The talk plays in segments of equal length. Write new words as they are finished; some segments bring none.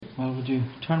Well, would you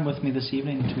turn with me this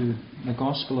evening to the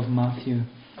Gospel of Matthew?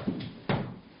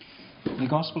 The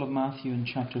Gospel of Matthew in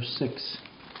chapter 6.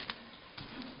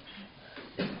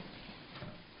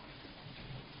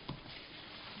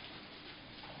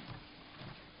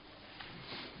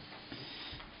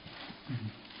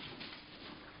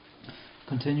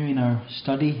 Continuing our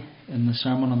study in the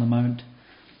Sermon on the Mount,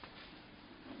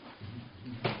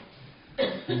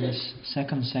 in this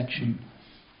second section,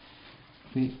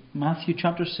 Matthew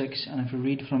chapter 6, and if we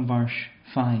read from verse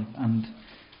 5, and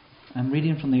I'm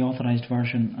reading from the Authorized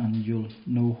Version, and you'll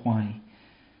know why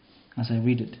as I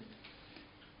read it.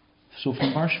 So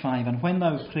from verse 5, "And when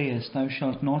thou prayest, thou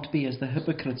shalt not be as the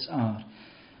hypocrites are,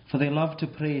 for they love to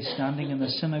pray standing in the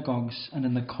synagogues and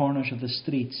in the corners of the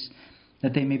streets,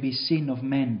 that they may be seen of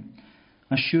men.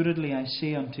 Assuredly I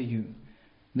say unto you,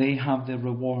 they have their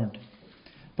reward.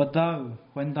 But thou,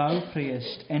 when thou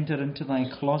prayest, enter into thy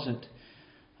closet,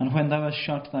 and when thou hast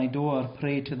shut thy door,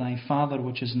 pray to thy Father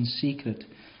which is in secret,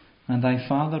 and thy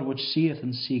Father which seeth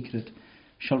in secret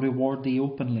shall reward thee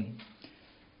openly.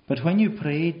 But when you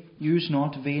pray, use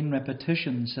not vain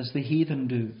repetitions as the heathen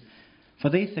do, for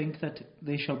they think that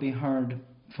they shall be heard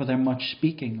for their much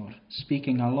speaking, or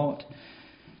speaking a lot.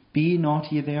 Be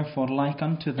not ye therefore like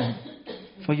unto them,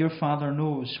 for your Father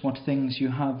knows what things you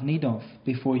have need of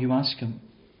before you ask him.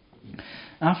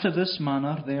 After this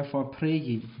manner therefore pray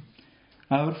ye,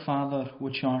 Our Father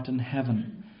which art in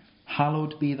heaven,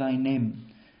 hallowed be thy name.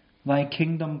 Thy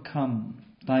kingdom come,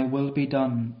 thy will be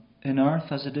done, in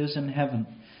earth as it is in heaven.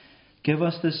 Give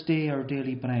us this day our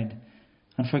daily bread,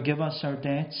 and forgive us our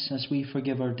debts as we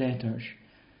forgive our debtors.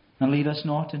 And lead us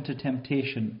not into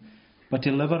temptation, but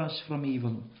deliver us from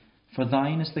evil. For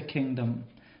thine is the kingdom,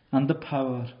 and the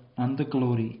power, and the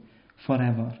glory,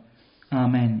 forever.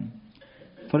 Amen.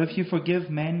 For if you forgive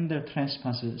men their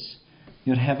trespasses,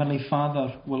 your heavenly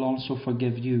Father will also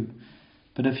forgive you.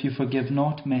 But if you forgive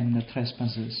not men their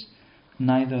trespasses,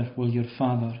 neither will your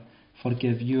Father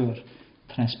forgive your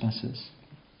trespasses."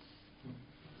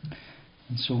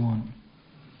 And so on.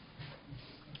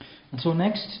 And so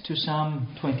next to Psalm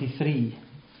 23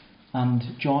 and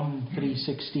John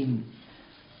 3:16.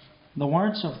 The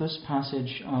words of this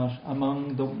passage are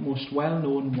among the most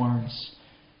well-known words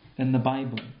in the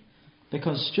Bible,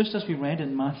 because just as we read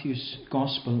in Matthew's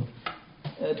Gospel,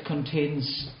 it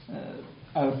contains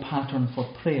our pattern for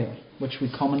prayer, which we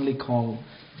commonly call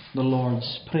the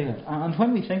Lord's Prayer. And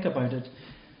when we think about it,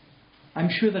 I'm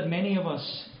sure that many of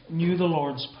us knew the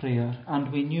Lord's Prayer,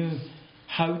 and we knew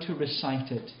how to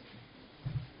recite it,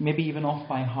 maybe even off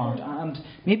by heart, and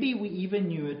maybe we even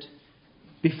knew it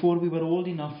before we were old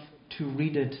enough to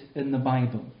read it in the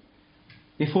Bible,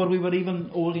 before we were even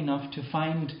old enough to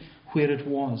find where it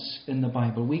was in the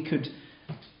Bible. We could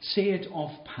say it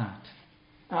off pat.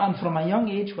 And from a young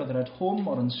age, whether at home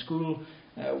or in school,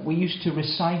 we used to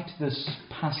recite this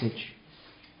passage.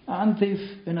 And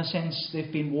in a sense,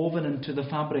 they've been woven into the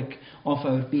fabric of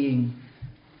our being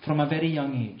from a very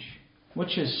young age,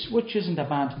 which isn't a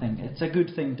bad thing. It's a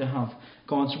good thing to have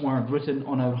God's Word written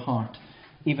on our heart,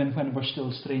 even when we're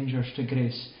still strangers to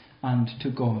grace and to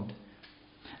God.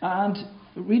 And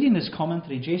reading his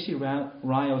commentary, J.C.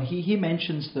 Ryle, he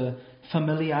mentions the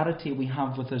familiarity we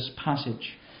have with this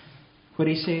passage, where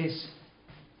he says,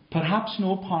 "Perhaps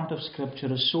no part of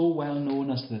Scripture is so well known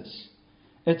as this.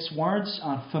 Its words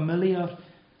are familiar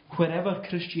wherever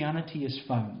Christianity is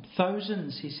found.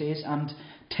 Thousands," he says, "and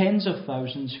tens of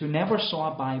thousands who never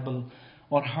saw a Bible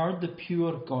or heard the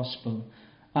pure gospel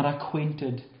are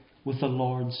acquainted with the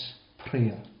Lord's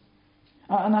Prayer."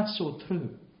 And that's so true.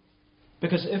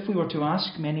 Because if we were to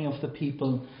ask many of the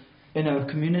people in our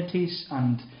communities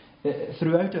and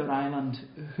throughout our island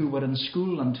who were in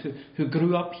school and who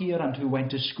grew up here and who went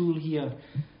to school here,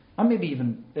 and maybe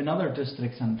even in other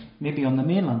districts and maybe on the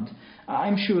mainland,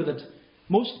 I'm sure that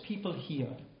most people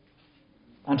here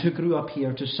and who grew up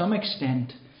here to some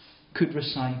extent could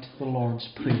recite the Lord's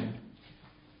Prayer.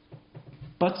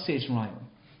 But, says Ryle,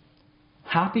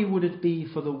 happy would it be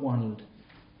for the world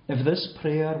if this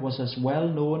prayer was as well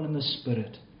known in the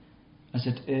spirit as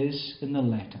it is in the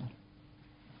letter.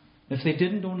 If they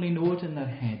didn't only know it in their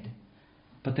head,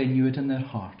 but they knew it in their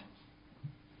heart.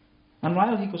 And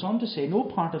Ryle, he goes on to say, no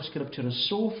part of Scripture is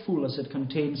so full as it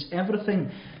contains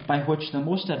everything by which the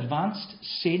most advanced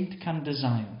saint can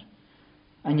desire.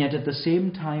 And yet at the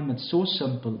same time it's so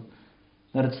simple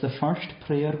that it's the first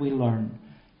prayer we learn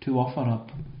to offer up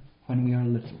when we are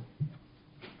little.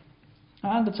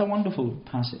 And it's a wonderful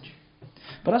passage.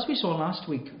 But as we saw last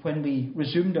week when we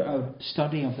resumed our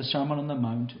study of the Sermon on the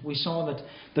Mount, we saw that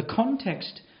the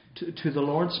context to the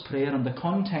Lord's Prayer and the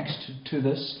context to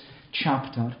this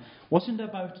chapter wasn't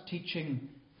about teaching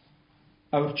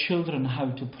our children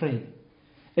how to pray.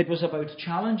 It was about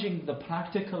challenging the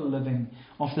practical living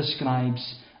of the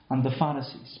scribes and the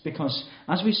Pharisees. Because,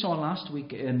 as we saw last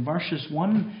week in verses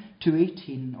 1 to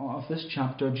 18 of this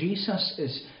chapter, Jesus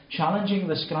is challenging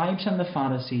the scribes and the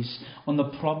Pharisees on the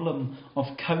problem of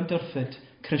counterfeit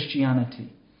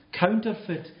Christianity.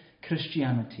 Counterfeit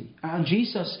Christianity. And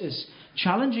Jesus is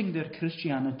challenging their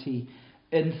Christianity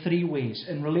in three ways: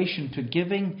 in relation to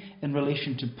giving, in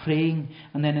relation to praying,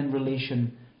 and then in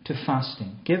relation to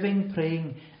fasting. Giving,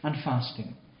 praying, and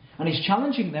fasting. And he's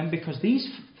challenging them because these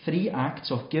three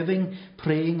acts of giving,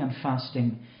 praying, and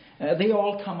fasting, they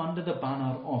all come under the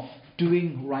banner of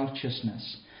doing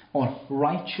righteousness or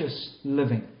righteous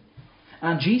living.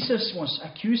 And Jesus was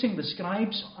accusing the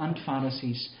scribes and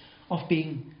Pharisees of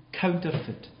being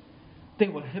counterfeit. They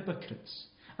were hypocrites.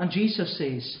 And Jesus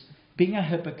says, being a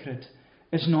hypocrite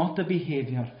is not the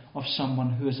behaviour of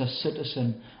someone who is a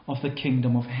citizen of the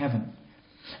kingdom of heaven.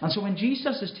 And so when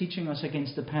Jesus is teaching us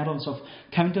against the perils of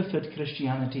counterfeit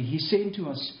Christianity, he's saying to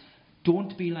us,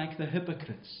 don't be like the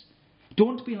hypocrites.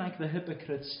 Don't be like the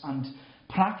hypocrites and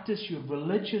practice your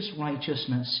religious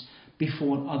righteousness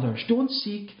before others. Don't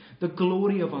seek the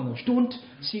glory of others. Don't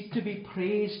seek to be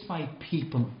praised by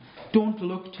people. Don't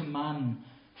look to man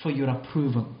for your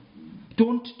approval.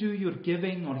 Don't do your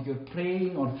giving or your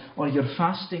praying or your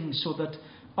fasting so that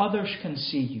others can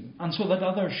see you and so that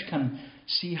others can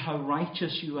see how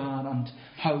righteous you are and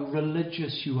how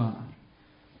religious you are.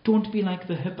 Don't be like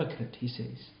the hypocrite, he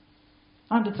says.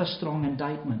 And it's a strong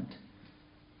indictment.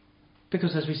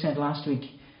 Because as we said last week,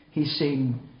 he's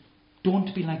saying,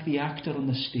 don't be like the actor on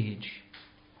the stage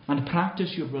and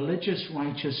practice your religious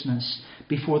righteousness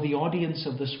before the audience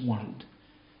of this world.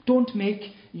 Don't make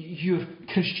your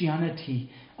Christianity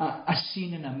a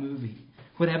scene in a movie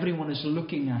where everyone is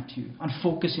looking at you and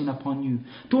focusing upon you.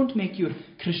 Don't make your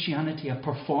Christianity a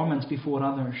performance before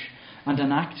others and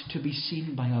an act to be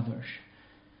seen by others.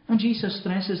 And Jesus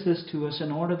stresses this to us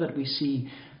in order that we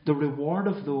see the reward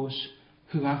of those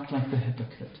who act like the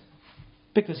hypocrite.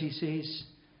 Because he says,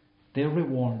 their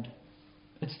reward,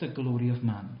 it's the glory of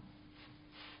man.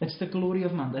 It's the glory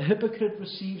of man. The hypocrite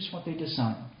receives what they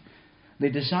desire. They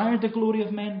desire the glory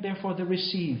of men, therefore they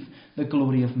receive the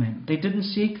glory of men. They didn't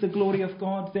seek the glory of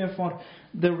God, therefore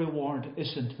their reward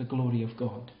isn't the glory of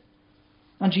God.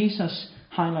 And Jesus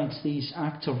highlights these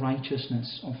acts of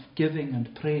righteousness, of giving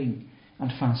and praying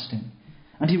and fasting.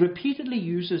 And he repeatedly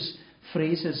uses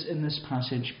phrases in this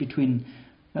passage between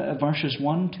verses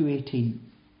 1 to 18.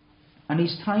 And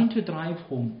he's trying to drive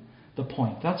home the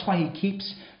point. That's why he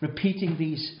keeps repeating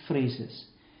these phrases.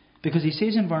 Because he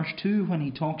says in verse 2, when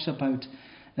he talks about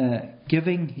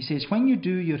giving, he says, when you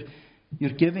do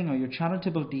your giving or your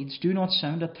charitable deeds, do not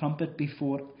sound a trumpet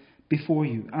before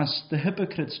you, as the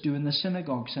hypocrites do in the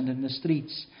synagogues and in the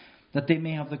streets, that they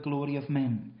may have the glory of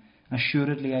men.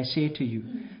 Assuredly, I say to you,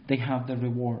 they have the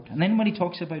reward. And then when he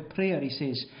talks about prayer, he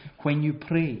says, when you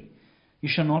pray, you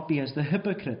shall not be as the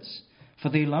hypocrites, for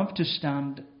they love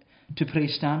to pray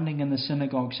standing in the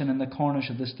synagogues and in the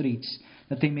corners of the streets,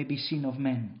 that they may be seen of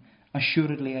men.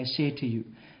 Assuredly, I say to you,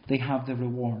 they have the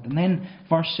reward. And then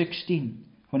verse 16,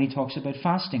 when he talks about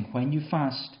fasting, when you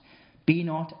fast, be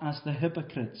not as the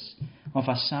hypocrites of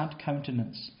a sad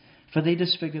countenance, for they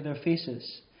disfigure their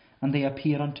faces, and they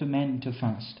appear unto men to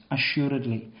fast.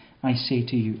 Assuredly, I say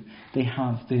to you, they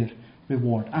have their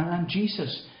reward. And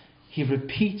Jesus, he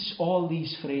repeats all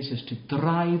these phrases to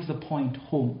drive the point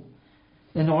home,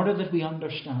 in order that we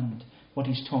understand what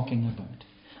he's talking about.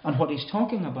 And what he's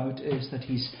talking about is that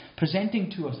he's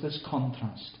presenting to us this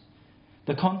contrast.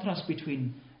 The contrast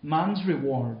between man's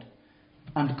reward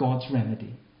and God's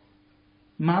remedy.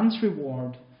 Man's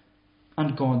reward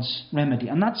and God's remedy.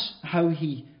 And that's how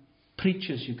he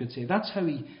preaches, you could say. That's how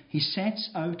he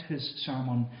sets out his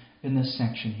sermon in this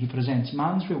section. He presents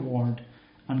man's reward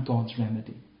and God's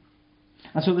remedy.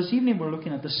 And so this evening we're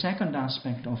looking at the second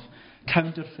aspect of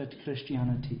counterfeit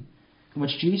Christianity, in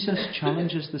which Jesus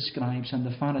challenges the scribes and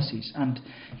the Pharisees, and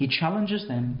he challenges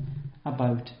them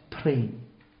about praying.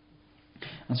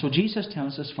 And so Jesus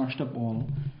tells us first of all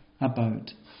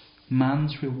about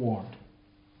man's reward.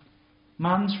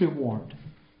 Man's reward.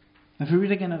 If we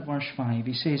read again at verse 5,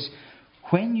 he says,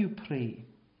 when you pray,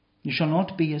 you shall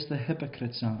not be as the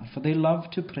hypocrites are, for they love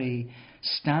to pray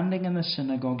standing in the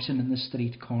synagogues and in the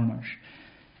street corners,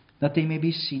 that they may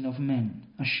be seen of men.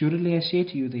 Assuredly, I say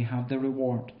to you, they have their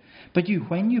reward. But you,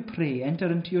 when you pray,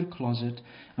 enter into your closet,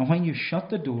 and when you shut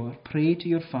the door, pray to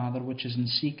your Father which is in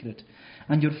secret.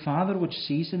 And your Father which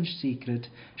sees in secret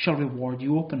shall reward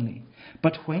you openly.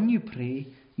 But when you pray,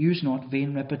 use not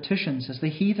vain repetitions as the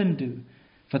heathen do,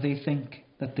 for they think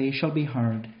that they shall be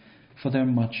heard for their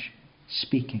much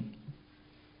speaking.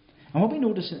 And what we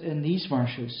notice in these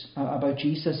verses about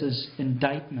Jesus'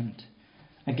 indictment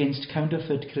against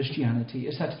counterfeit Christianity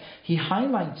is that he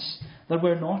highlights that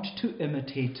we're not to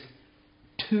imitate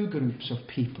two groups of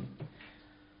people.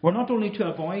 We're not only to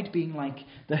avoid being like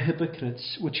the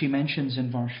hypocrites, which he mentions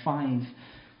in verse 5,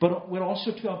 but we're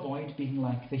also to avoid being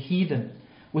like the heathen,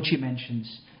 which he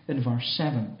mentions in verse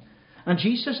 7. And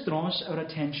Jesus draws our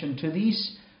attention to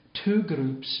these two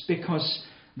groups because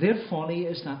their folly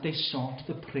is that they sought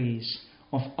the praise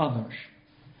of others.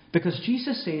 Because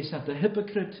Jesus says that the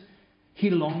hypocrite, he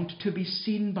longed to be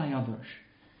seen by others.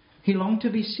 He longed to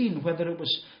be seen, whether it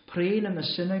was praying in the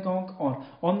synagogue or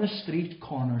on the street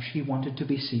corners, he wanted to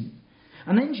be seen.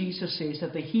 And then Jesus says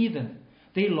that the heathen,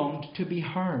 they longed to be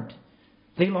heard.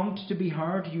 They longed to be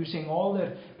heard using all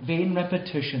their vain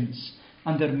repetitions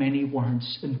and their many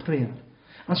words in prayer.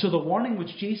 And so the warning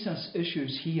which Jesus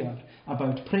issues here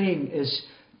about praying is,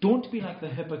 don't be like the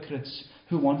hypocrites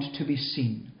who want to be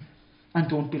seen, and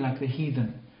don't be like the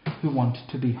heathen who want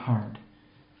to be heard.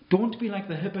 Don't be like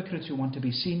the hypocrites who want to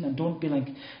be seen, and don't be like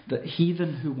the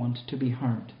heathen who want to be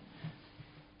heard.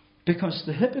 Because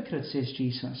the hypocrites, says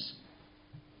Jesus,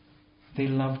 they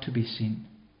love to be seen.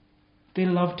 They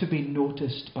love to be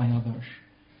noticed by others.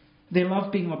 They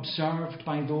love being observed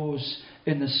by those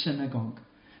in the synagogue.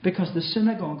 Because the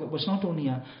synagogue, it was not only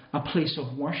a place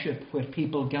of worship where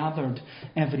people gathered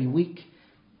every week,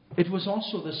 it was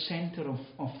also the centre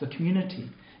of the community.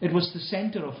 It was the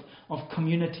centre of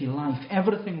community life.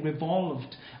 Everything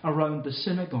revolved around the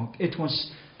synagogue. It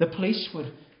was the place where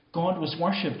God was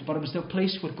worshipped, but it was the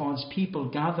place where God's people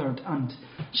gathered and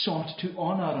sought to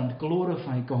honour and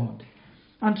glorify God,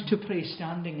 and to pray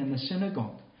standing in the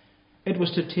synagogue. It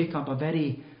was to take up a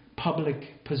very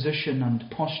public position and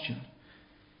posture.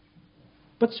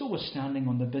 But so was standing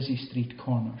on the busy street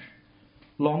corners,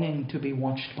 longing to be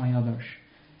watched by others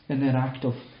in their act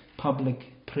of public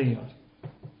prayer.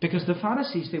 Because the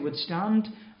Pharisees, they would stand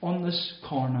on this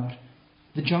corner,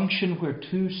 the junction where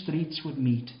two streets would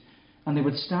meet, and they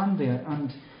would stand there,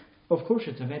 and of course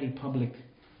it's a very public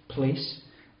place,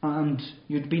 and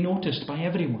you'd be noticed by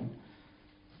everyone.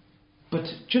 But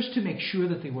just to make sure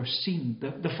that they were seen,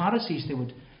 the Pharisees, they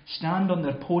would stand on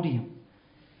their podium,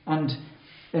 and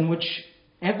in which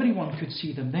everyone could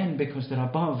see them then, because they're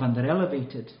above and they're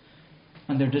elevated.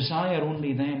 And their desire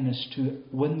only then is to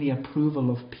win the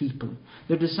approval of people.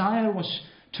 Their desire was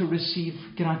to receive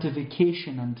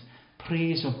gratification and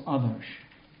praise of others,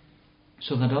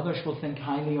 so that others will think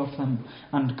highly of them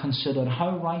and consider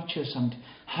how righteous and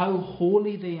how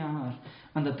holy they are,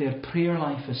 and that their prayer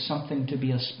life is something to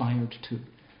be aspired to.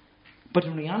 But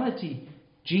in reality,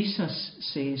 Jesus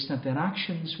says that their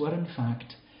actions were in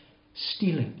fact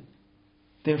stealing.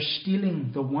 They're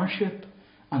stealing the worship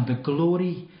and the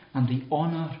glory and the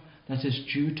honour that is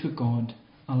due to God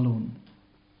alone.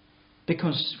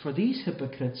 Because for these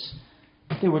hypocrites,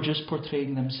 they were just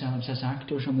portraying themselves as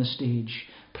actors on the stage,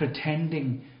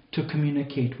 pretending to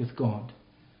communicate with God.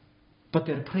 But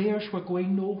their prayers were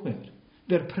going nowhere.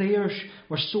 Their prayers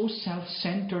were so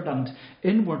self-centred and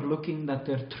inward-looking that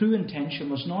their true intention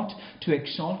was not to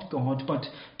exalt God, but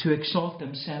to exalt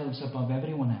themselves above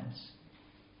everyone else.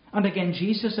 And again,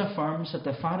 Jesus affirms that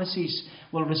the Pharisees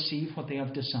will receive what they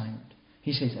have desired.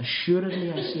 He says,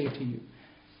 assuredly I say to you,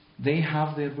 they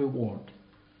have their reward.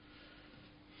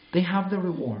 They have their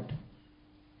reward.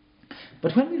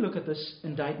 But when we look at this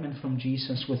indictment from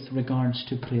Jesus with regards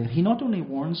to prayer, he not only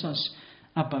warns us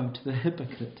about the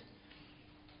hypocrite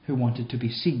who wanted to be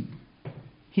seen,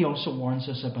 he also warns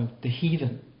us about the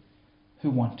heathen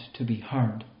who want to be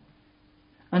heard.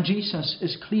 And Jesus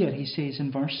is clear. He says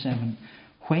in verse 7,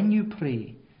 when you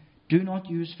pray, do not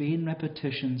use vain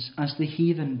repetitions as the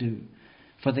heathen do,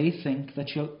 for they think that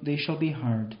they shall be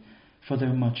heard for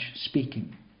their much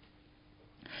speaking.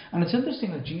 And it's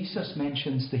interesting that Jesus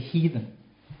mentions the heathen,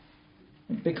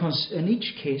 because in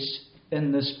each case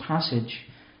in this passage,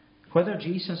 whether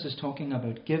Jesus is talking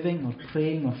about giving or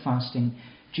praying or fasting,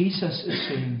 Jesus is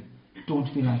saying,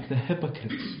 don't be like the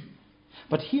hypocrites.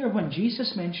 But here, when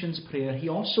Jesus mentions prayer, he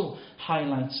also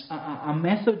highlights a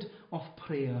method of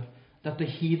prayer that the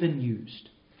heathen used.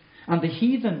 And the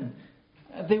heathen,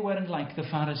 they weren't like the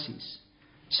Pharisees,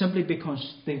 simply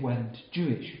because they weren't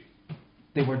Jewish.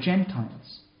 They were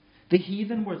Gentiles. The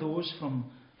heathen were those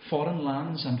from foreign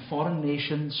lands and foreign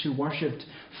nations who worshipped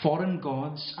foreign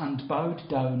gods and bowed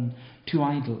down to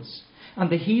idols. And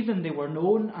the heathen, they were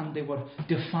known and they were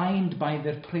defined by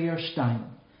their prayer style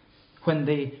when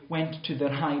they went to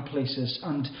their high places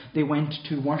and they went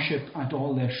to worship at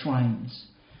all their shrines.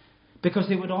 Because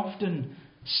they would often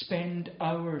spend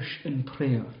hours in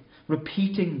prayer,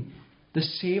 repeating the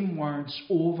same words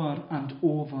over and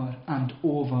over and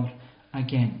over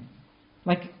again.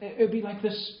 Like, it would be like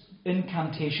this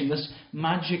incantation, this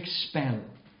magic spell,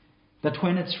 that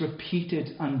when it's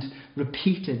repeated and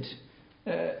repeated,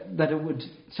 that it would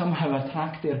somehow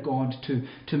attract their God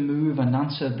to move and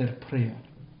answer their prayer.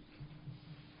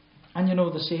 And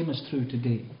the same is true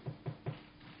today.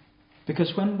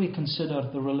 Because when we consider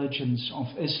the religions of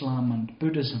Islam and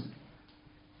Buddhism,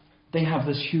 they have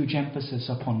this huge emphasis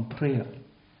upon prayer,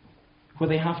 where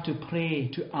they have to pray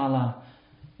to Allah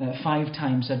 5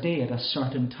 times a day at a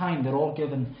certain time. They're all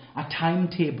given a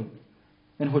timetable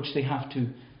in which they have to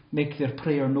make their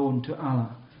prayer known to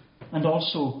Allah. And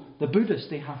also the Buddhists,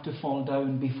 they have to fall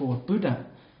down before Buddha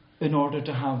in order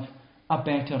to have a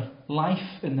better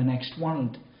life in the next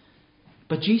world.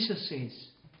 But Jesus says,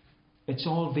 it's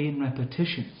all vain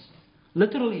repetitions.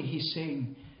 Literally, he's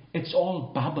saying, it's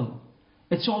all babble.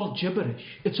 It's all gibberish.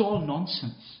 It's all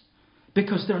nonsense.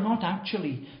 Because they're not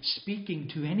actually speaking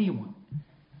to anyone.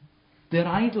 Their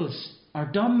idols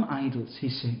are dumb idols,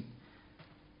 he's saying.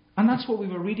 And that's what we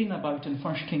were reading about in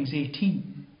 1 Kings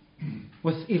 18.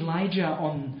 With Elijah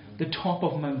on the top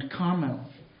of Mount Carmel.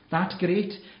 That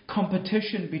great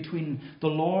competition between the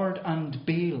Lord and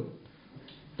Baal.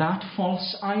 That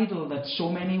false idol that so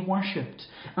many worshipped.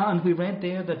 And we read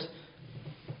there that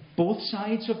both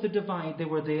sides of the divide, they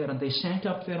were there, and they set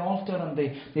up their altar, and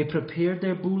they prepared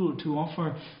their bull to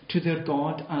offer to their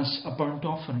God as a burnt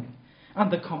offering.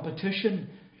 And the competition,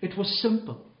 it was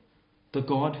simple. The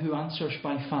God who answers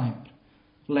by fire,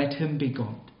 let him be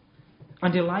God.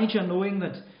 And Elijah, knowing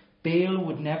that Baal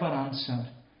would never answer,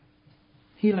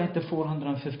 he let the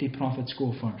 450 prophets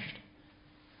go first.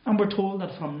 And we're told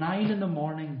that from 9 in the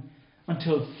morning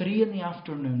until 3 in the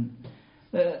afternoon,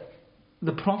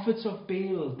 the prophets of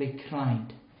Baal, they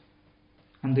cried.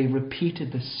 And they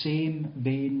repeated the same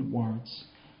vain words.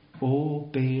 O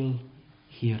Baal,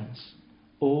 hear us.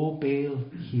 O Baal,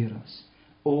 hear us.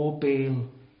 O Baal,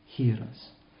 hear us.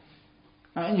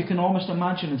 And you can almost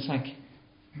imagine it's like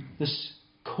this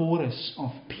chorus of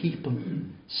people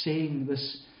saying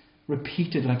this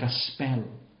repeated like a spell.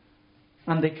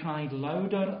 And they cried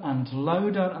louder and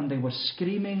louder, and they were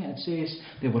screaming. It says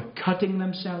they were cutting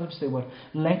themselves. They were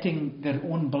letting their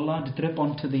own blood drip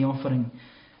onto the offering.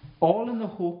 All in the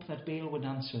hope that Baal would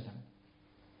answer them.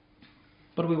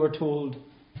 But we were told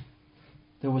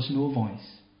there was no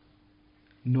voice.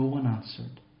 No one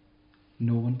answered.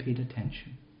 No one paid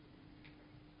attention.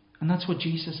 And that's what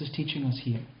Jesus is teaching us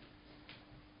here.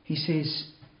 He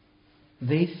says,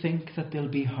 they think that they'll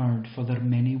be heard for their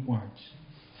many words,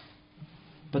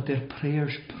 but their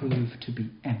prayers prove to be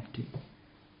empty.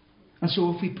 And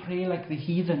so if we pray like the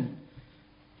heathen,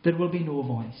 there will be no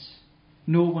voice.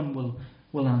 No one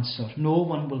will answer. No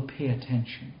one will pay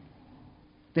attention.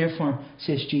 Therefore,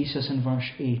 says Jesus in verse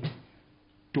 8,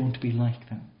 don't be like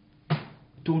them.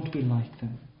 Don't be like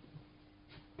them.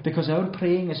 Because our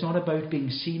praying is not about being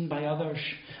seen by others.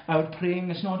 Our praying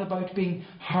is not about being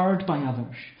heard by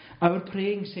others. Our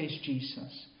praying, says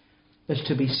Jesus, is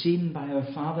to be seen by our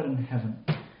Father in heaven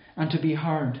and to be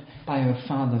heard by our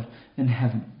Father in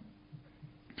heaven.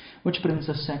 Which brings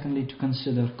us secondly to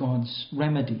consider God's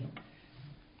remedy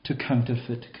to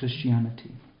counterfeit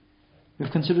Christianity.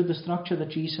 We've considered the structure that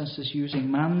Jesus is using,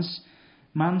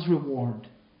 man's reward.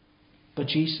 But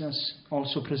Jesus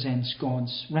also presents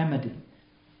God's remedy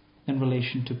in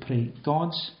relation to prayer.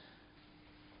 God's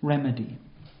remedy.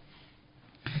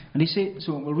 And he says,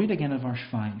 so we'll read again at verse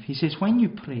 5. He says, when you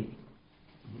pray,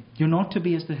 you're not to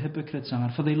be as the hypocrites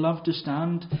are, for they love to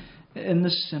stand in the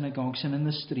synagogues and in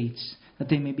the streets, that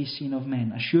they may be seen of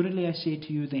men. Assuredly I say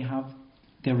to you, they have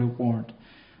their reward.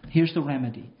 Here's the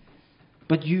remedy.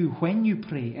 But you, when you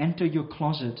pray, enter your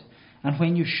closet, and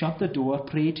when you shut the door,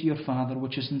 pray to your Father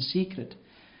which is in secret,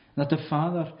 that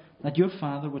your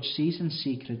Father which sees in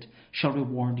secret shall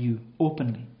reward you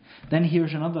openly. Then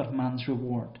here's another man's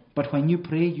reward. But when you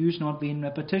pray, use not vain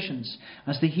repetitions,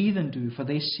 as the heathen do, for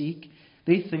they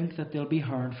think that they'll be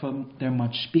heard for their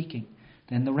much speaking.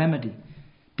 Then the remedy.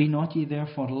 Be not ye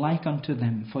therefore like unto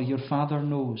them, for your Father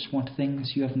knows what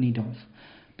things you have need of,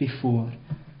 before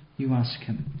you ask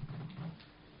him.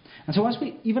 And so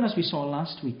even as we saw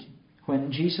last week,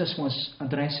 when Jesus was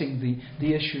addressing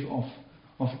the issue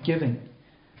of giving,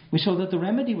 we saw that the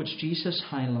remedy which Jesus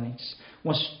highlights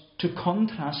was to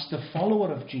contrast the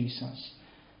follower of Jesus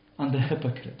and the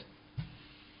hypocrite.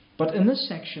 But in this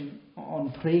section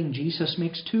on praying, Jesus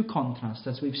makes two contrasts,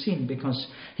 as we've seen, because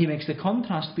he makes the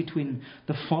contrast between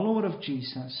the follower of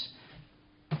Jesus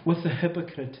with the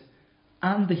hypocrite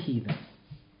and the heathen.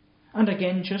 And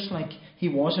again, just like he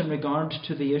was in regard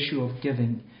to the issue of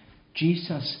giving,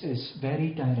 Jesus is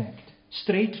very direct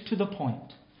straight to the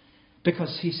point.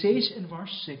 Because he says in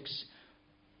verse 6,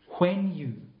 when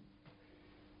you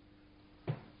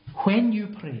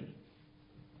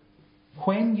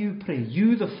pray,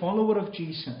 you the follower of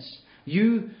Jesus,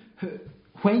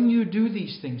 when you do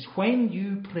these things, when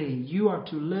you pray, you are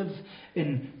to live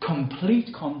in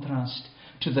complete contrast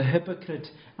to the hypocrite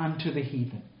and to the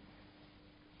heathen.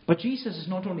 But Jesus is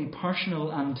not only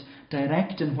personal and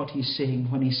direct in what he's saying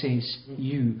when he says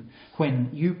when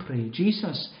you pray.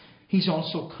 Jesus, he's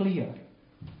also clear.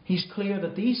 He's clear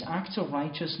that these acts of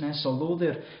righteousness, although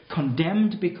they're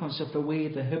condemned because of the way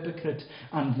the hypocrite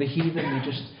and the heathen, they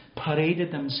just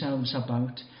paraded themselves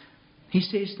about, he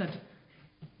says that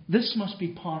this must be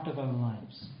part of our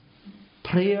lives.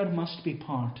 Prayer must be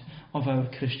part of our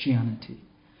Christianity.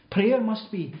 Prayer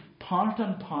must be part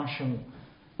and parcel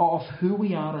of who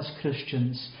we are as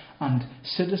Christians and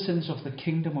citizens of the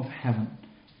kingdom of heaven.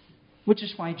 Which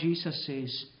is why Jesus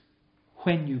says,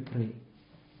 when you pray.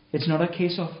 It's not a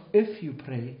case of if you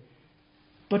pray,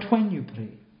 but when you pray.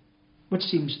 Which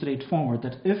seems straightforward,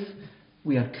 that if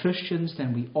we are Christians,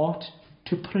 then we ought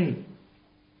to pray.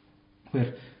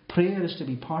 Where prayer is to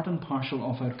be part and parcel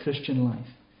of our Christian life.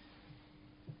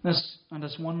 As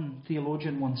one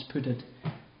theologian once put it,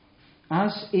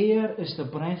 as air is the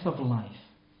breath of life,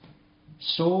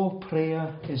 so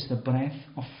prayer is the breath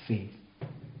of faith.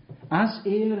 As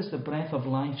air is the breath of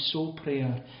life, so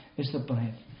prayer is the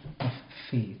breath of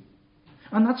faith.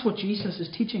 And that's what Jesus is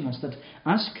teaching us, that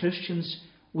as Christians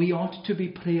we ought to be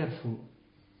prayerful.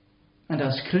 And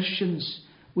as Christians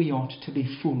we ought to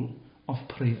be full of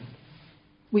prayer.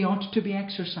 We ought to be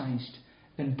exercised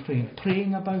in prayer,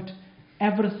 praying about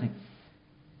everything.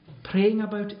 Praying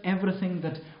about everything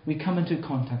that we come into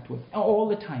contact with. All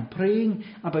the time. Praying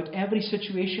about every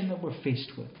situation that we're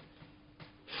faced with.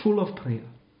 Full of prayer.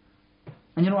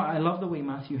 And I love the way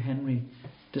Matthew Henry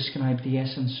described the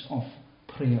essence of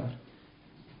prayer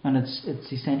and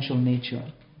its essential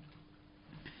nature.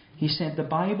 He said, the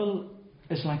Bible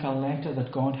is like a letter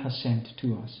that God has sent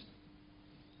to us.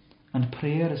 And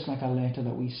prayer is like a letter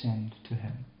that we send to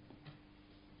Him.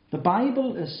 The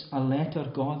Bible is a letter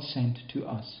God sent to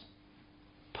us.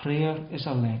 Prayer is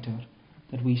a letter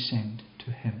that we send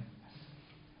to Him.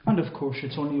 And of course,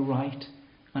 it's only right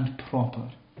and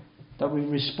proper that we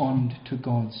respond to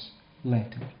God's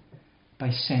letter by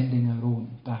sending our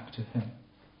own back to Him.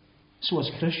 So as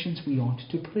Christians, we ought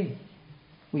to pray.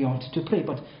 We ought to pray.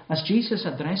 But as Jesus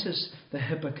addresses the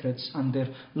hypocrites and their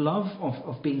love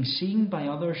of being seen by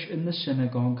others in the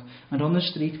synagogue and on the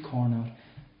street corner,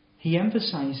 He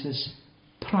emphasizes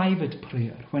private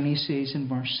prayer when He says in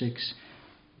verse 6,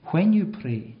 when you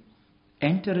pray,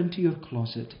 enter into your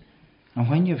closet, and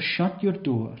when you have shut your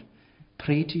door,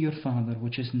 pray to your Father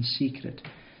which is in secret,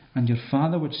 and your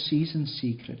Father which sees in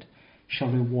secret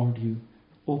shall reward you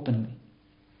openly.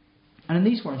 And in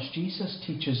these words, Jesus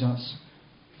teaches us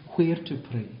where to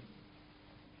pray.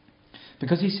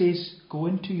 Because He says, go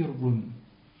into your room.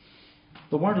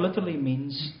 The word literally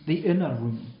means the inner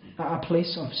room, a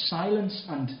place of silence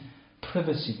and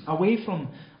privacy, away from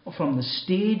the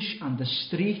stage and the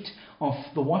street of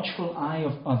the watchful eye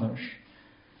of others.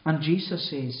 And Jesus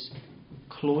says,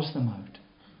 close them out.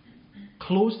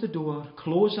 Close the door,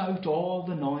 close out all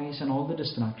the noise and all the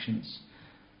distractions,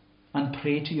 and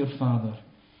pray to your Father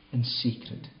in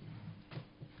secret.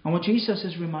 And what Jesus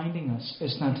is reminding us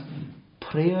is that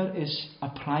prayer is a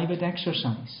private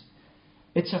exercise.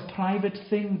 It's a private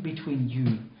thing between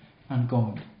you and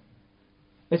God.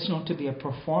 It's not to be a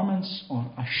performance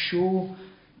or a show,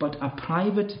 but a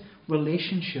private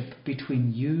relationship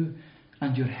between you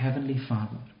and your Heavenly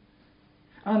Father.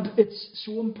 And it's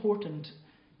so important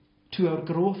to our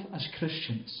growth as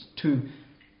Christians to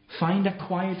find a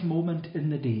quiet moment in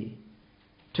the day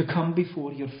to come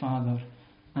before your Father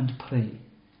and pray.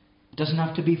 It doesn't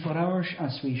have to be for hours,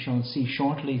 as we shall see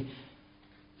shortly,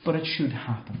 but it should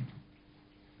happen.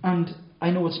 And I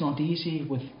know it's not easy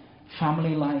with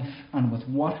family life and with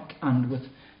work and with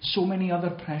so many other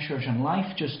pressures and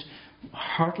life just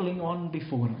hurtling on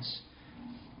before us.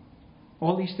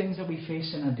 All these things that we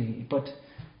face in a day. But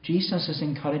Jesus is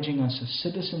encouraging us as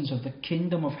citizens of the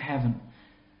kingdom of heaven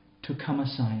to come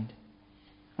aside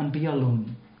and be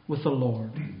alone with the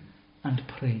Lord and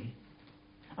pray.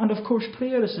 And of course,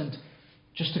 prayer isn't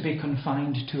just to be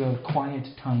confined to our quiet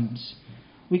times.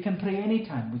 We can pray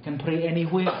anytime. We can pray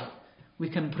anywhere. We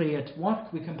can pray at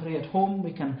work. We can pray at home.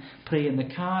 We can pray in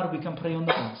the car. We can pray on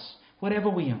the bus. Wherever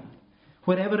we are.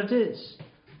 Wherever it is,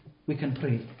 we can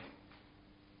pray.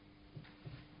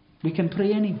 We can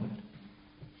pray anywhere.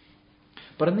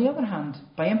 But on the other hand,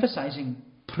 by emphasizing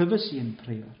privacy in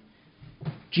prayer,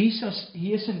 Jesus,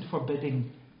 He isn't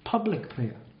forbidding public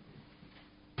prayer.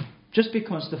 Just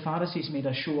because the Pharisees made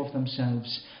a show of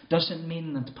themselves doesn't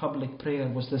mean that public prayer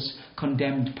was this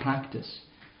condemned practice.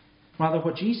 Rather,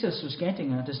 what Jesus was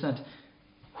getting at is that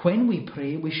when we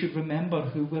pray, we should remember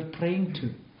who we're praying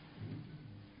to.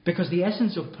 Because the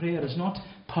essence of prayer is not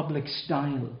public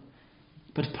style,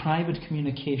 but private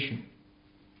communication.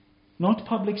 Not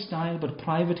public style, but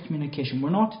private communication. We're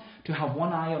not to have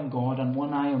one eye on God and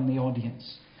one eye on the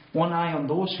audience. One eye on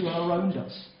those who are around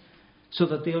us, so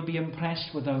that they'll be impressed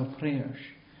with our prayers.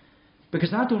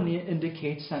 Because that only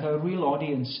indicates that our real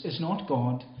audience is not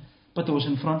God, but those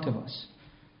in front of us.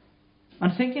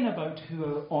 And thinking about who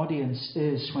our audience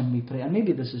is when we pray, and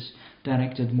maybe this is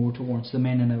directed more towards the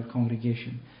men in our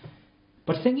congregation,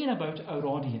 but thinking about our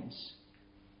audience,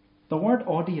 the word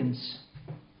audience,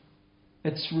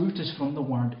 its root is from the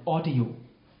word audio,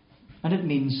 and it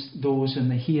means those in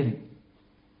the hearing.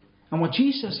 And what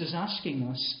Jesus is asking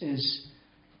us is,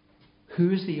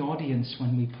 who is the audience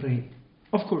when we pray?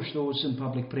 Of course, those in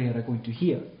public prayer are going to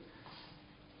hear.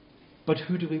 But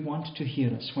who do we want to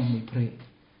hear us when we pray?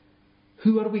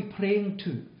 Who are we praying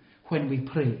to when we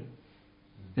pray?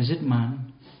 Is it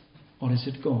man or is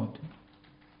it God?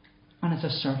 And it's a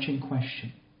searching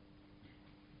question.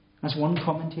 As one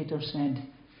commentator said,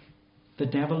 the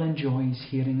devil enjoys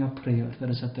hearing a prayer that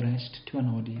is addressed to an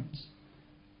audience.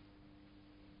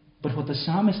 But what the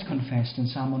psalmist confessed in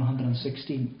Psalm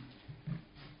 116,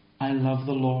 I love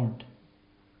the Lord,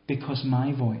 because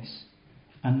my voice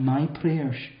and my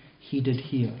prayers he did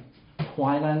hear.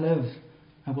 While I live,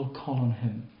 I will call on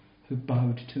him who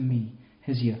bowed to me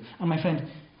his ear. And my friend,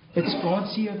 it's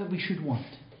God's ear that we should want.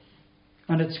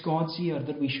 And it's God's ear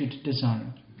that we should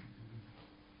desire.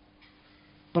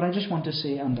 But I just want to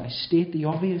say, and I state the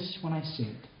obvious when I say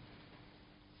it,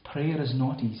 prayer is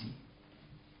not easy.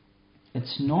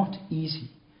 It's not easy.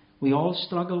 We all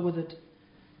struggle with it.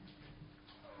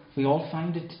 We all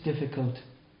find it difficult.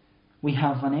 We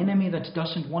have an enemy that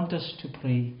doesn't want us to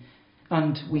pray.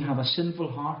 And we have a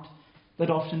sinful heart that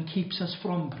often keeps us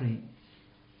from praying.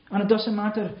 And it doesn't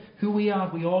matter who we are,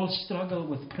 we all struggle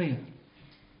with prayer.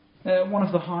 One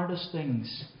of the hardest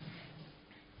things,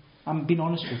 I'm being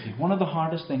honest with you, one of the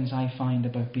hardest things I find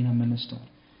about being a minister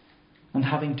and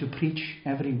having to preach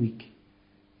every week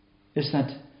is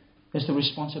the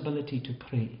responsibility to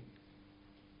pray.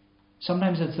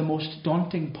 Sometimes it's the most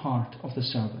daunting part of the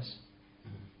service,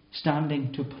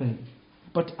 standing to pray.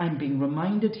 But I'm being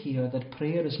reminded here that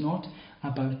prayer is not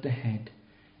about the head,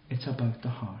 it's about the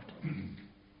heart.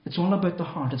 It's all about the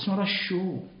heart. It's not a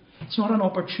show. It's not an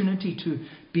opportunity to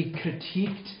be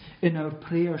critiqued in our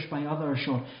prayers by others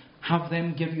or have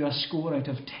them give you a score out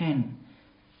of 10.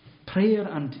 Prayer,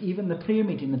 and even the prayer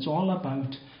meeting, it's all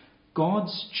about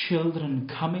God's children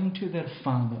coming to their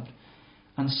Father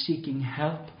and seeking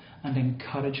help and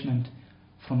encouragement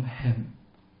from Him.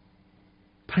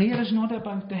 Prayer is not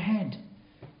about the head.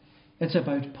 It's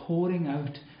about pouring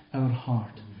out our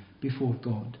heart before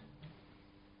God.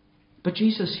 But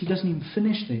Jesus, He doesn't even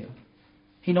finish there.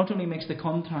 He not only makes the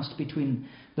contrast between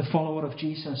the follower of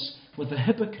Jesus with the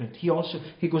hypocrite, he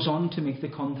goes on to make the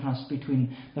contrast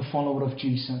between the follower of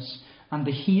Jesus and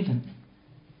the heathen.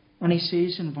 And he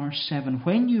says in verse 7,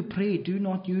 when you pray, do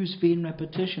not use vain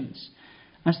repetitions,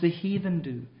 as the heathen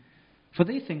do, for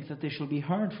they think that they shall be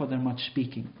heard for their much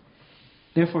speaking.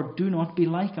 Therefore do not be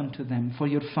like unto them, for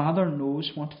your Father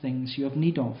knows what things you have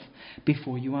need of,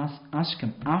 before you ask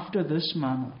Him. After this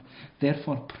manner,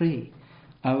 therefore pray,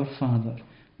 Our Father,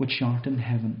 which art in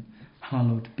heaven,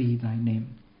 hallowed be thy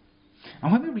name.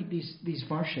 And when we read these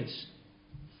verses,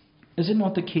 is it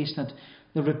not the case that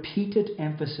the repeated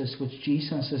emphasis which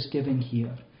Jesus is giving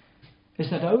here is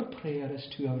that our prayer is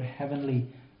to our heavenly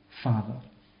Father?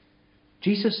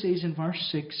 Jesus says in verse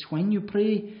 6, when you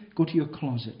pray, go to your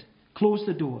closet, close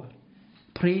the door,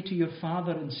 pray to your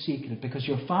Father in secret, because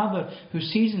your Father who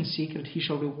sees in secret, He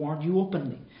shall reward you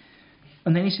openly.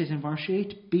 And then he says in verse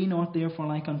 8, be not therefore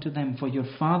like unto them, for your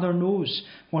Father knows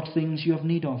what things you have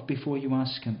need of before you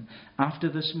ask Him. After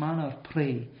this manner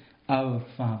pray, Our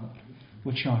Father,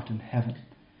 which art in heaven.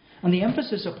 And the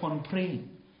emphasis upon praying,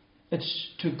 it's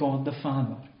to God the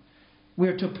Father.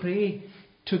 We're to pray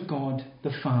to God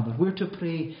the Father. We're to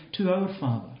pray to our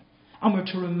Father. And we're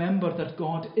to remember that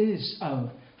God is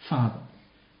our Father.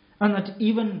 And that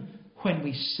even when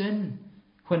we sin,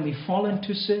 when we fall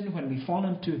into sin, when we fall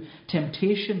into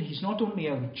temptation, He's not only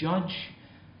our judge,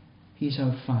 He's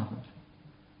our Father.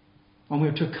 And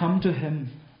we're to come to Him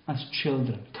as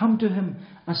children. Come to Him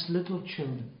as little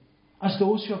children. As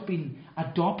those who have been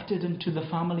adopted into the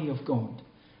family of God.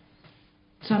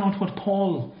 Is that not what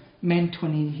Paul meant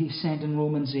when he said in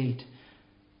Romans 8,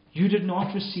 You did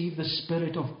not receive the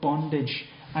spirit of bondage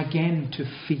again to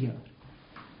fear,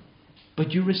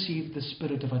 but you received the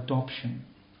spirit of adoption,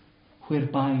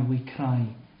 whereby we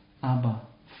cry, Abba,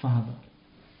 Father.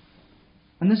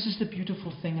 And this is the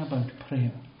beautiful thing about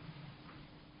prayer.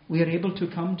 We are able to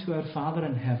come to our Father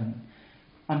in heaven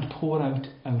and pour out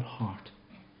our heart.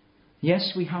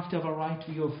 Yes, we have to have a right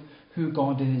view of who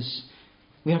God is.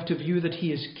 We have to view that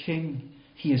He is King,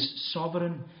 He is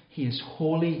sovereign, He is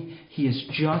holy, He is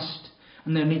just.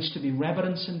 And there needs to be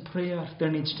reverence in prayer. There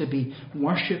needs to be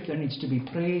worship. There needs to be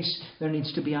praise. There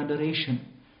needs to be adoration.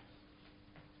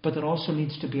 But there also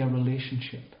needs to be a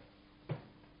relationship.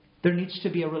 There needs to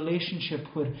be a relationship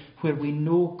where we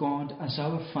know God as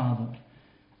our Father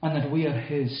and that we are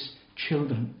His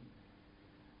children.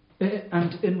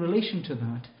 And in relation to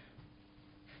that,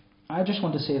 I just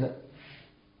want to say that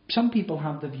some people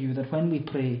have the view that when we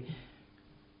pray,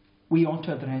 we ought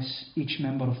to address each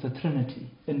member of the Trinity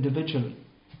individually,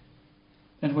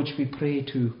 in which we pray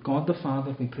to God the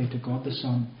Father, we pray to God the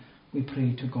Son, we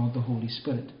pray to God the Holy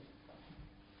Spirit.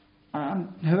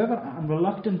 However, I'm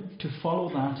reluctant to follow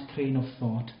that train of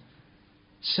thought,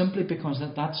 simply because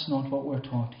that's not what we're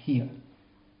taught here.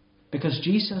 Because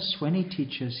Jesus, when He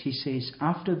teaches, He says,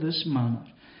 after this manner,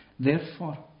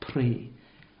 therefore pray,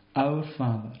 Our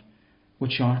Father,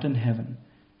 which art in heaven,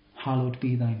 hallowed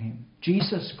be thy name.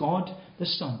 Jesus, God the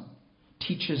Son,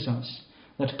 teaches us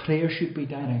that prayer should be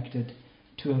directed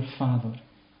to our Father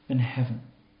in heaven,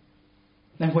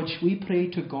 in which we pray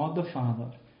to God the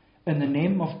Father in the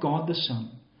name of God the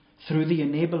Son, through the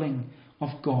enabling of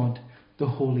God the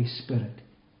Holy Spirit.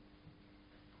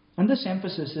 And this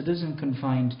emphasis, it isn't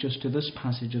confined just to this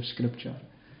passage of Scripture,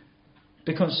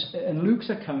 because in Luke's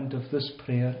account of this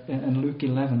prayer, in Luke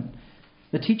 11,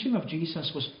 the teaching of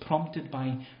Jesus was prompted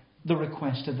by the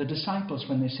request of the disciples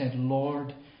when they said,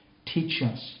 Lord, teach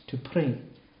us to pray.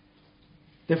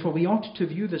 Therefore, we ought to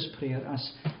view this prayer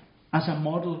as a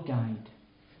model guide,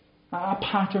 a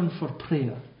pattern for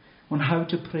prayer, on how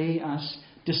to pray as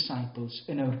disciples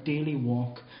in our daily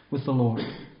walk with the Lord.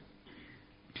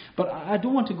 But I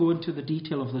don't want to go into the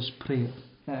detail of this prayer,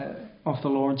 of the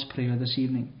Lord's Prayer this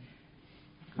evening.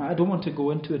 I don't want to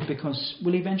go into it because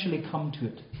we'll eventually come to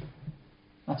it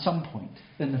at some point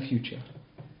in the future.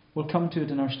 We'll come to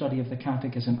it in our study of the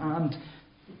Catechism, and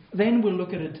then we'll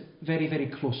look at it very,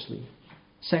 very closely,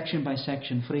 section by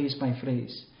section, phrase by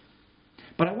phrase.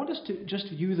 But I want us to just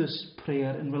view this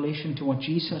prayer in relation to what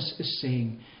Jesus is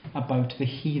saying about the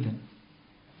heathen.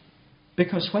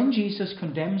 Because when Jesus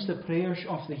condemns the prayers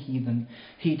of the heathen,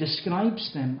 He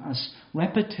describes them as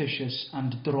repetitious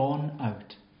and drawn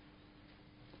out.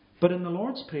 But in the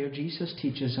Lord's Prayer, Jesus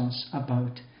teaches us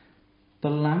about the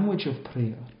language of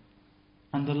prayer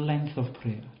and the length of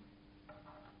prayer.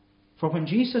 For when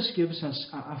Jesus gives us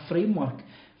a framework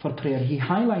for prayer, He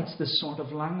highlights the sort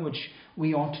of language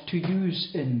we ought to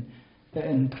use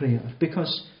in prayer.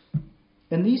 Because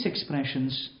in these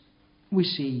expressions we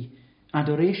see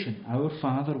adoration, Our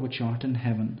Father which art in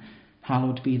heaven,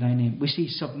 hallowed be thy name. We see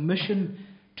submission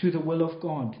to the will of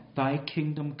God, Thy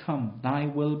kingdom come, Thy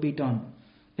will be done,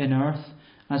 in earth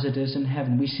as it is in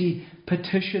heaven. We see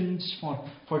petitions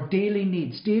for daily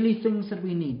needs, daily things that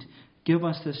we need. Give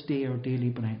us this day our daily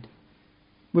bread.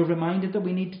 We're reminded that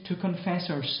we need to confess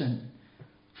our sin.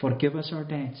 Forgive us our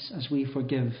debts as we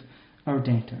forgive our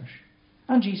debtors.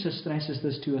 And Jesus stresses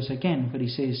this to us again, where He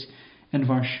says in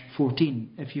verse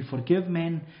 14, if you forgive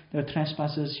men their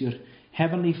trespasses, your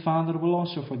heavenly Father will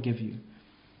also forgive you.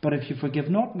 But if you forgive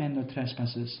not men their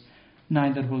trespasses,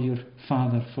 neither will your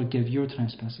Father forgive your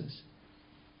trespasses.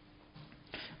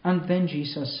 And then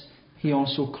Jesus, He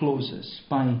also closes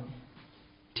by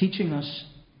teaching us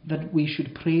that we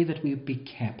should pray that we be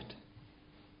kept.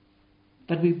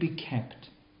 That we be kept.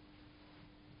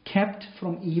 Kept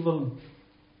from evil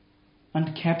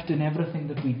and kept in everything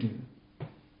that we do.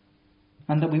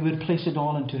 And that we would place it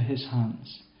all into His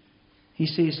hands. He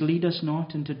says, lead us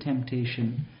not into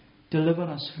temptation. Deliver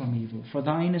us from evil. For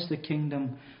thine is the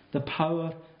kingdom, the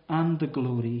power and the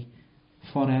glory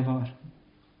forever.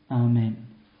 Amen.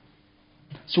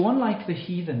 So unlike the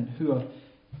heathen who are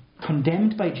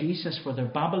condemned by Jesus for their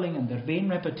babbling and their vain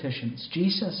repetitions,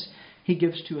 Jesus, He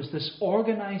gives to us this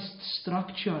organized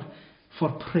structure for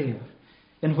prayer,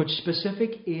 in which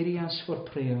specific areas for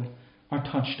prayer are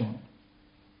touched on.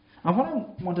 And what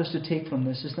I want us to take from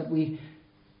this is that we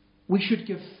should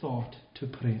give thought to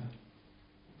prayer.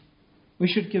 We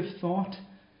should give thought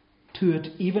to it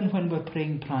even when we're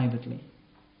praying privately.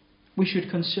 We should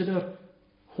consider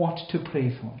what to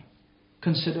pray for.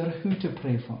 Consider who to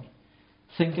pray for.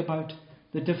 Think about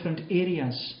the different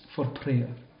areas for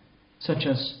prayer, such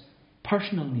as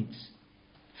personal needs,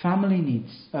 family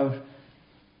needs, our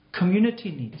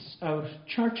community needs, our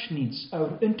church needs,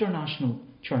 our international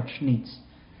church needs.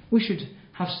 We should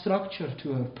have structure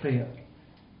to our prayer,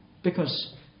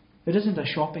 because it isn't a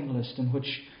shopping list in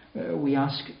which we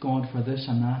ask God for this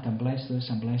and that and bless this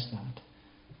and bless that.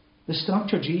 The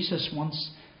structure Jesus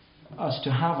wants us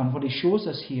to have, and what he shows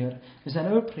us here, is that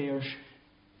our prayers,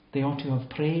 they ought to have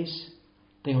praise,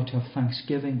 they ought to have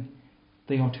thanksgiving,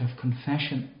 they ought to have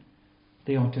confession,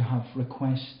 they ought to have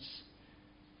requests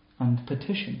and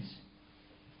petitions.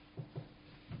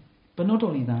 But not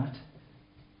only that,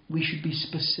 we should be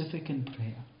specific in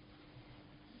prayer.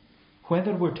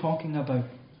 Whether we're talking about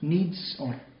needs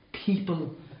or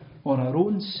people or our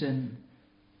own sin,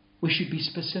 we should be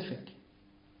specific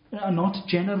and not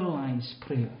generalize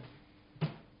prayer.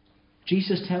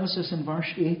 Jesus tells us in verse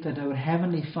 8 that our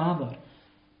Heavenly Father,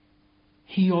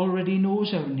 He already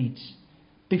knows our needs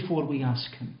before we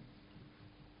ask Him.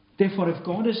 Therefore, if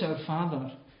God is our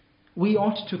Father, we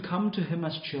ought to come to Him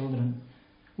as children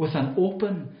with an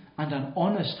open and an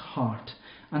honest heart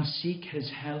and seek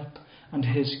His help and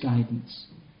His guidance.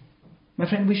 My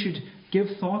friend, we should give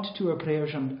thought to our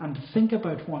prayers and think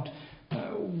about what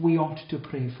we ought to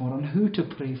pray for and who to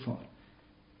pray for,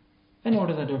 in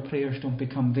order that our prayers don't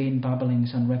become vain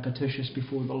babblings and repetitious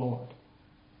before the Lord.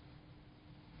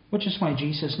 Which is why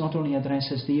Jesus not only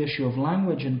addresses the issue of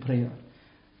language in prayer,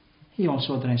 He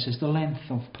also addresses the length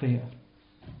of prayer.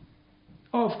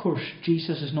 Oh, of course,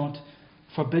 Jesus is not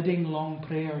forbidding long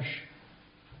prayers,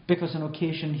 because on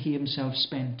occasion He Himself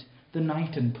spent the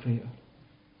night in prayer.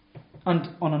 And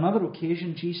on another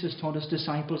occasion, Jesus taught His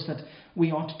disciples that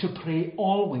we ought to pray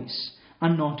always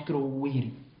and not grow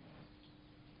weary.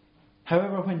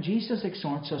 However, when Jesus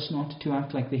exhorts us not to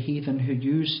act like the heathen who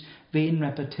use vain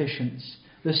repetitions,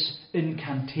 this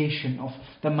incantation of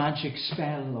the magic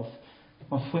spell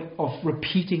of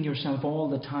repeating yourself all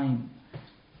the time,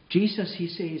 Jesus, He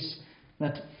says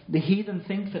that the heathen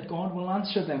think that God will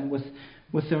answer them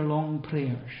with their long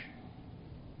prayers.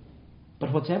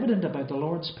 But what's evident about the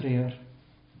Lord's Prayer,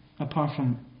 apart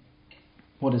from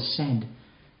what is said,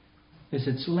 is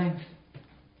its length.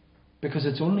 Because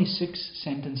it's only 6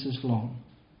 sentences long,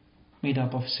 made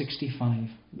up of 65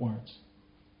 words.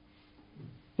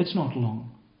 It's not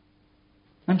long.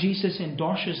 And Jesus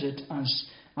endorses it as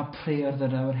a prayer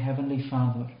that our Heavenly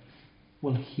Father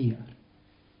will hear.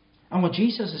 And what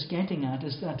Jesus is getting at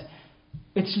is that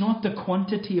it's not the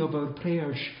quantity of our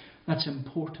prayers that's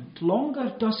important.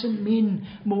 Longer doesn't mean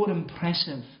more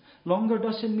impressive. Longer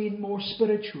doesn't mean more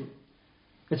spiritual.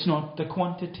 It's not the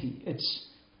quantity, it's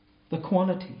the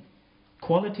quality.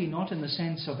 Quality not in the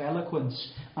sense of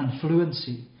eloquence and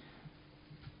fluency,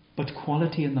 but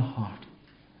quality in the heart.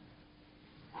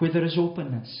 Where there is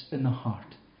openness in the heart,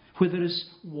 where there is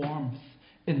warmth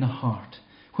in the heart,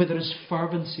 where there is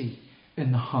fervency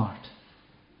in the heart.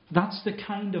 That's the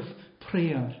kind of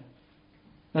prayer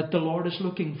that the Lord is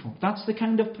looking for. That's the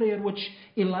kind of prayer which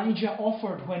Elijah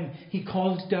offered when he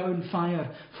called down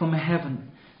fire from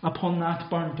heaven upon that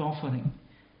burnt offering.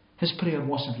 His prayer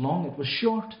wasn't long, it was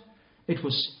short, it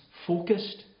was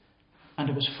focused, and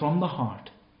it was from the heart.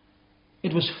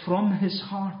 It was from his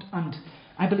heart, and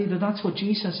I believe that that's what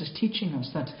Jesus is teaching us,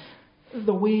 that's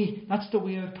the way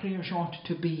our prayers ought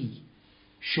to be.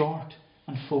 Short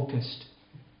and focused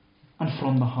and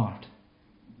from the heart.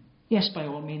 Yes, by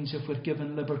all means, if we're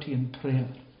given liberty in prayer,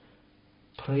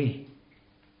 pray.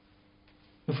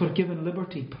 If we're given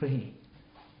liberty, pray.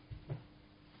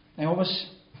 I always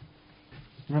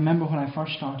remember when I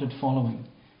first started following.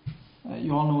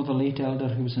 You all know the late elder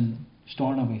who was in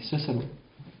Stornoway, Cicero.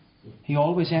 He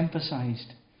always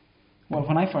emphasized, well,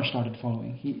 when I first started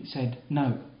following, he said,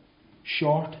 now,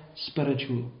 short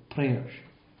spiritual prayers.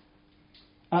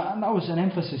 And that was an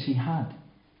emphasis he had,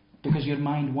 because your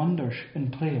mind wanders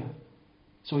in prayer.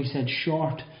 So he said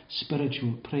short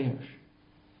spiritual prayers.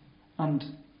 And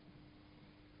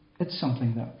it's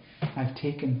something that I've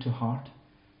taken to heart,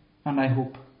 and I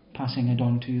hope passing it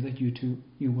on to you that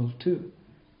you will too.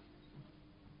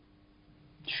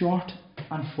 Short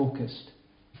and focused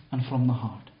and from the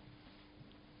heart.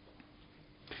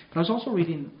 But I was also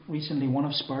reading recently one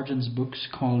of Spurgeon's books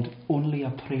called Only a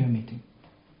Prayer Meeting.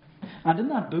 And in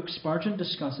that book, Spurgeon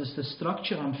discusses the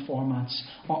structure and formats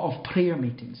of prayer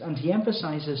meetings. And he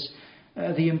emphasizes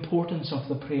the importance of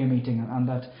the prayer meeting, and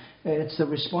that it's the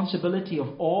responsibility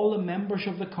of all the members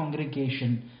of the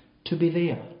congregation to be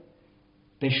there.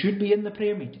 They should be in the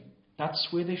prayer meeting. That's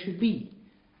where they should be.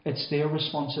 It's their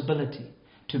responsibility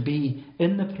to be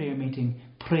in the prayer meeting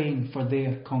praying for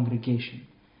their congregation.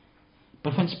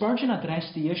 But when Spurgeon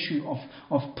addressed the issue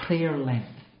of prayer length,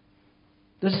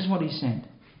 this is what he said.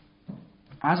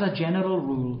 as a general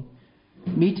rule,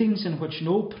 meetings in which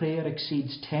no prayer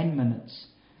exceeds 10 minutes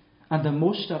and the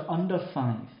most are under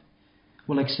 5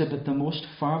 will exhibit the most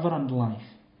fervour and life.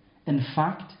 In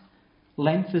fact,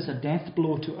 length is a death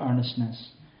blow to earnestness,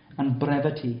 and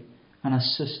brevity an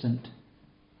assistant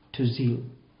to zeal.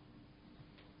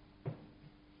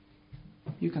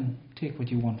 You can take what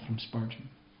you want from Spurgeon,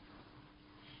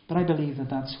 but I believe that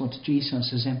that's what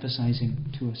Jesus is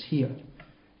emphasizing to us here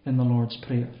in the Lord's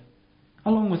Prayer,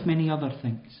 along with many other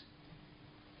things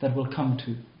that we'll come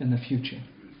to in the future.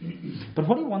 But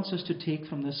what he wants us to take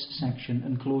from this section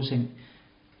in closing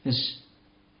is,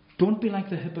 don't be like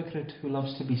the hypocrite who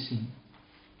loves to be seen.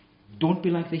 Don't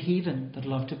be like the heathen that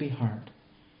love to be heard.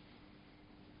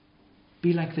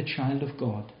 Be like the child of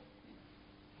God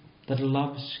that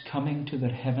loves coming to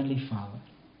their heavenly Father.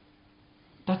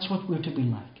 That's what we're to be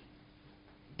like.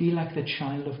 Be like the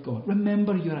child of God.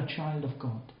 Remember, you're a child of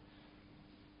God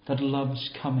that loves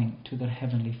coming to their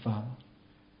heavenly Father.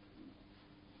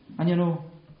 And you know,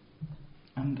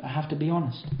 and I have to be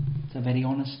honest, it's a very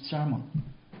honest sermon.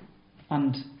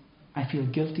 And I feel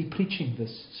guilty preaching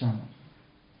this sermon.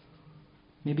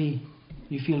 Maybe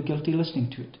you feel guilty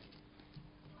listening to it.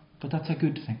 But that's a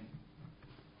good thing.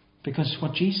 Because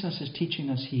what Jesus is teaching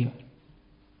us here,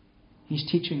 He's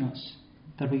teaching us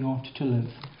that we ought to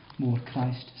live more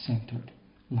Christ-centered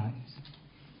lives.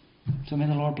 So may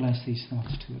the Lord bless these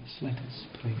thoughts to us. Let us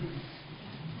pray.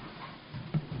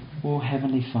 O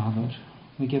Heavenly Father,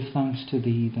 we give thanks to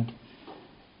Thee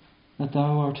that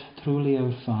Thou art truly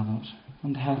our Father,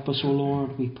 and help us, O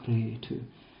Lord, we pray,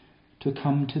 to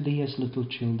come to Thee as little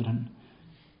children,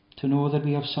 to know that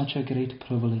we have such a great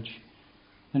privilege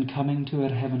in coming to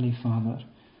our Heavenly Father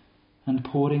and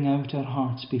pouring out our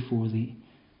hearts before Thee,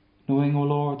 knowing, O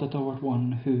Lord, that Thou art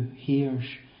one who hears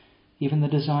even the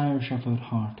desires of our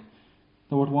heart.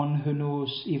 Thou art one who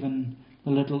knows even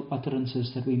the little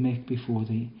utterances that we make before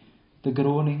Thee, the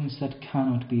groanings that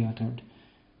cannot be uttered.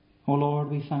 O Lord,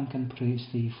 we thank and praise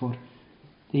Thee for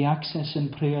the access in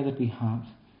prayer that we have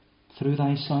through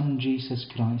Thy Son, Jesus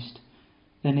Christ,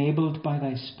 enabled by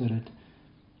Thy Spirit.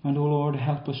 And, O Lord,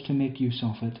 help us to make use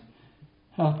of it.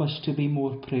 Help us to be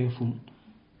more prayerful.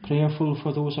 Prayerful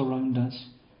for those around us.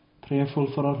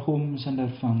 Prayerful for our homes and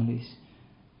our families.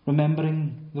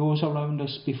 Remembering those around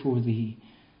us before Thee.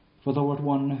 For Thou art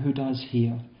one who does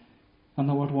hear, and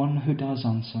Thou art one who does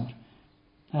answer.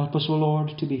 Help us, O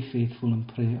Lord, to be faithful in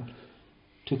prayer.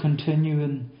 To continue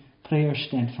in prayer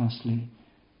steadfastly.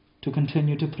 To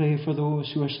continue to pray for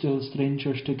those who are still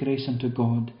strangers to grace and to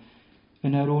God,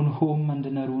 in our own home and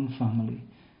in our own family.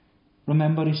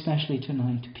 Remember especially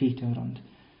tonight Peter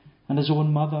and his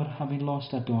own mother having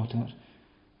lost a daughter,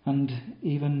 and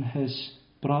even his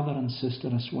brother and sister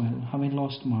as well, having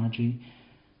lost Margie.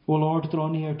 O Lord, draw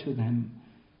near to them.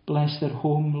 Bless their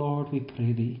home, Lord, we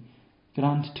pray Thee.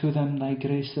 Grant to them Thy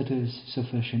grace that is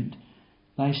sufficient,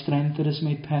 Thy strength that is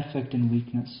made perfect in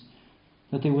weakness,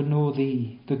 that they would know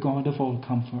Thee, the God of all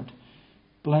comfort.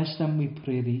 Bless them, we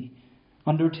pray Thee.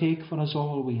 Undertake for us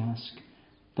all, we ask,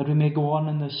 that we may go on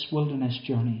in this wilderness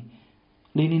journey,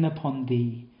 leaning upon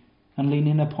Thee and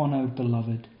leaning upon our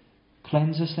beloved.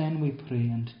 Cleanse us then, we pray,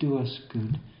 and do us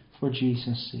good, for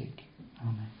Jesus' sake.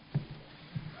 Amen.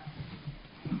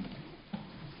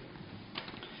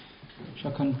 I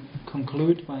shall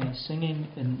conclude by singing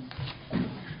in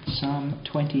Psalm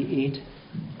 28.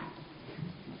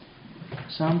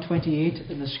 Psalm 28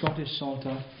 in the Scottish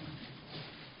Psalter.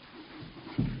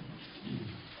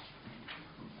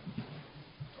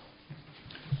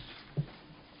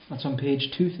 That's on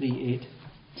page 238.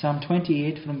 Psalm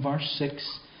 28 from verse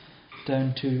 6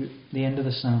 down to the end of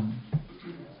the psalm.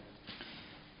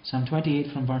 Psalm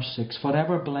 28 from verse 6.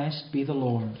 Forever blessed be the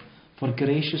Lord, for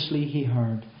graciously He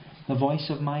heard the voice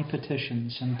of my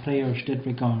petitions, and prayers did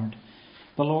regard.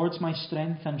 The Lord's my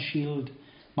strength and shield,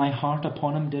 my heart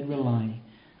upon Him did rely,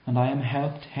 and I am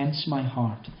helped, hence my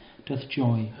heart doth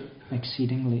joy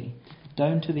exceedingly.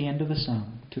 Down to the end of the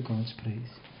psalm, to God's praise.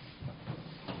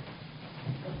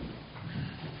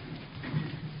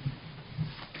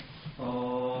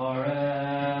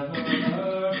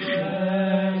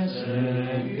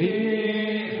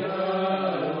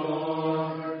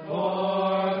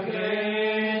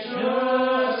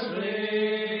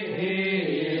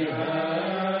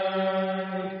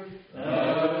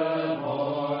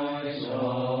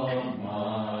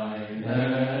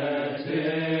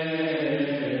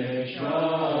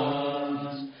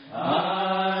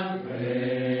 Praise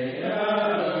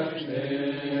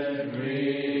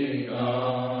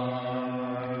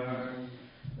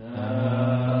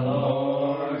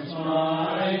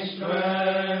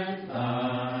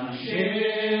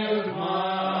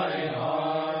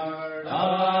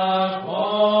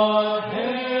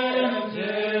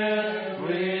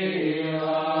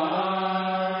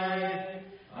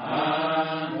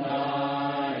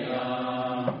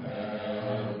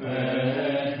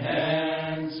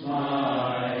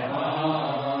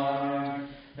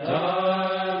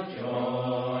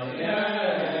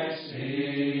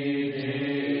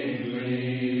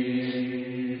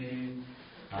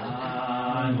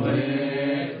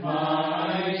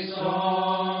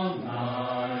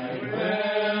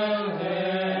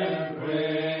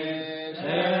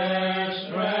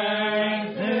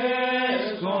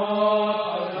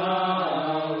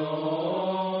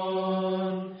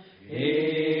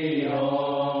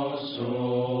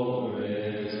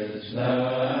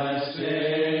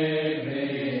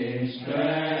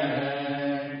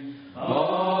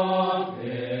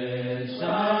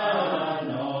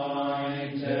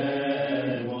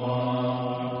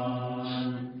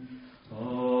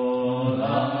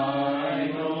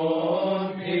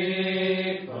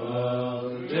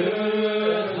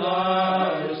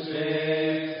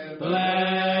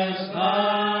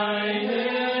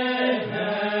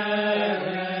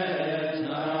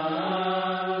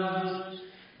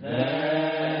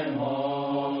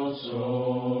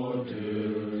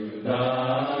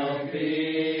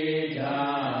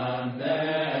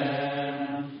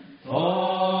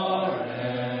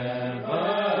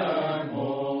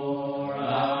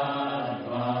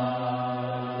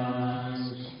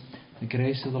the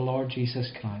grace of the Lord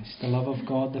Jesus Christ, the love of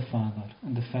God the Father,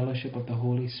 and the fellowship of the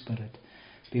Holy Spirit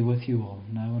be with you all,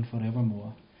 now and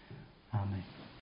forevermore. Amen.